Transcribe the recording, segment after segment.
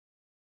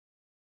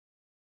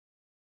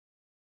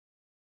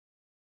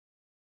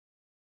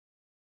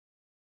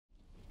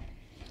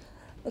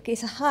Okay,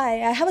 so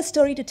hi, I have a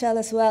story to tell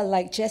as well,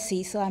 like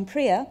Jesse. So I'm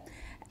Priya,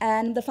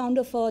 and the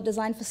founder for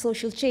Design for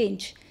Social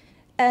Change.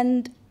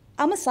 And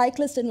I'm a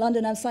cyclist in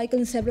London. I've cycled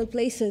in several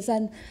places,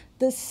 and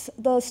the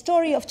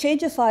story of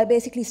Changeify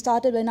basically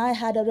started when I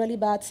had a really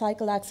bad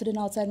cycle accident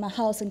outside my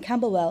house in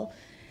Camberwell,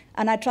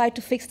 and I tried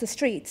to fix the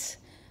streets.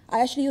 I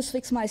actually used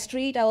Fix My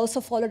Street. I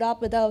also followed up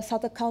with a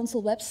Southwark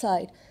Council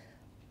website.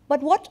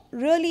 But what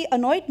really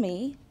annoyed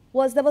me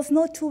was there was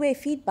no two-way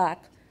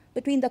feedback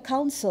between the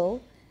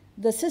council,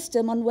 the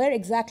system, on where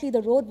exactly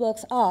the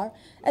roadworks are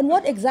and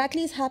what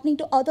exactly is happening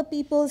to other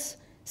people's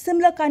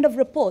similar kind of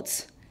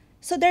reports.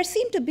 So there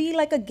seemed to be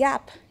like a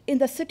gap in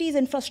the city's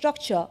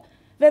infrastructure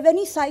where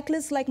any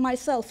cyclist like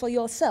myself or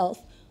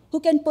yourself who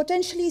can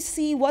potentially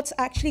see what's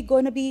actually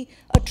going to be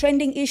a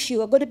trending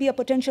issue or going to be a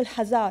potential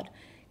hazard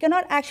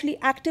cannot actually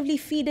actively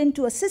feed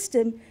into a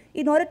system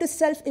in order to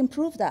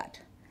self-improve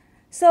that.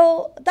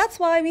 So that's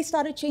why we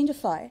started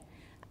Changeify.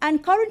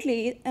 And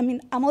currently,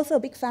 I'm also a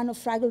big fan of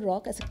Fraggle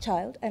Rock as a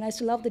child, and I used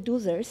to love the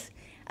Doozers,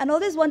 and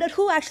always wondered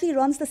who actually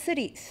runs the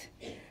cities.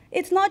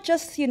 It's not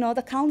just,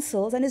 the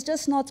councils, and it's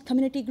just not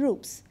community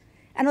groups.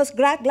 And I was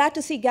glad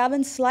to see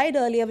Gavin's slide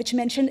earlier, which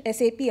mentioned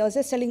SAP. I was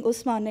just telling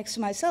Usman next to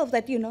myself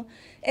that,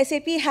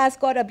 SAP has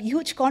got a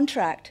huge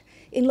contract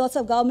in lots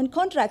of government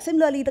contracts.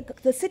 Similarly,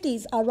 the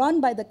cities are run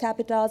by the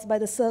Capitas, by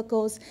the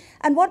Circos.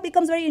 And what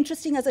becomes very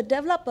interesting as a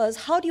developer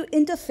is how do you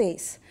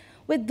interface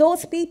with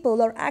those people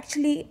who are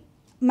actually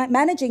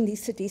managing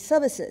these city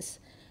services.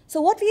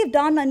 So what we have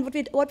done and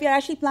what we are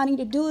actually planning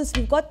to do is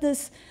we've got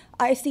this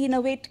IC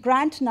Innovate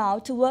grant now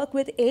to work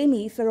with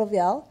Amy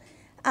Ferrovial,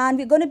 and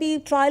we're going to be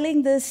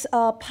trialing this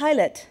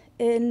pilot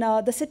in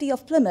the city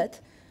of Plymouth,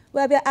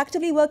 where we're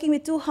actively working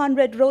with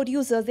 200 road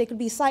users. They could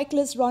be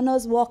cyclists,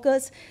 runners,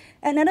 walkers.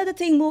 And another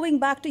thing, moving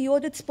back to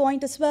Yodit's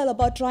point as well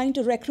about trying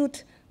to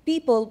recruit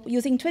people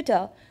using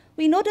Twitter,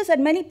 we notice that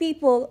many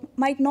people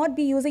might not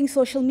be using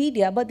social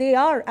media, but they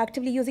are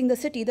actively using the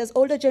city. There's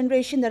older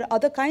generation, there are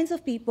other kinds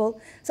of people.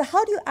 So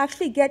how do you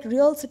actually get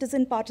real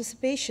citizen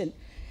participation?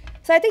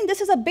 So I think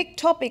this is a big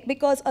topic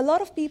because a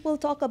lot of people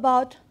talk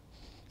about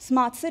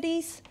smart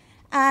cities,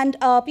 and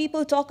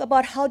people talk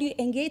about how do you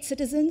engage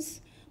citizens,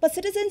 but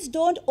citizens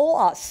don't owe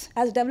us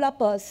as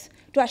developers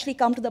to actually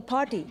come to the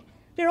party.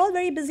 We're all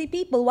very busy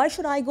people. Why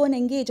should I go and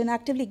engage and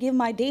actively give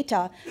my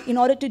data in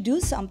order to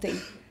do something?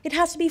 It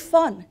has to be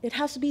fun. It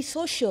has to be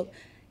social.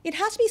 It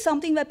has to be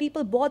something where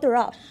people bother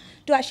up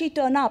to actually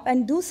turn up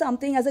and do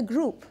something as a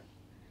group.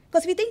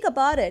 Because if you think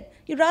about it,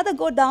 you'd rather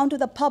go down to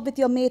the pub with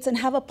your mates and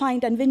have a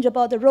pint and whinge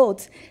about the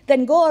roads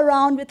than go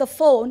around with a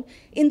phone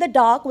in the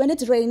dark when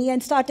it's rainy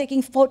and start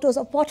taking photos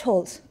of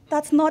potholes.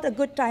 That's not a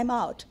good time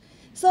out.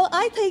 So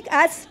I think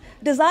as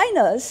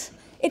designers,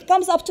 it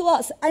comes up to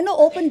us. I know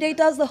open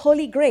data is the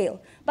holy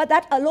grail, but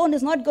that alone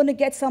is not going to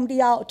get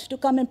somebody out to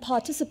come and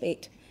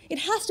participate. It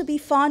has to be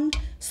fun,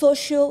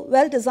 social,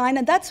 well-designed,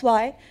 and that's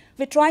why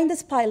we're trying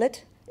this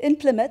pilot in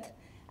Plymouth.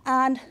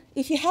 And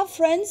if you have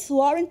friends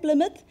who are in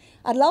Plymouth,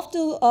 I'd love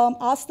to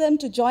ask them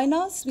to join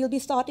us. We'll be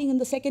starting in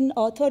the second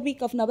or third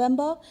week of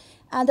November.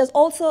 And there's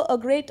also a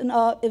great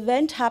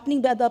event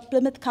happening by the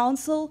Plymouth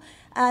Council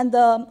and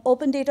the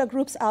open data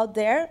groups out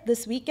there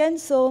this weekend.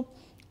 So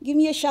give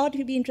me a shout if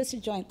you'd be interested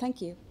to join.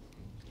 Thank you.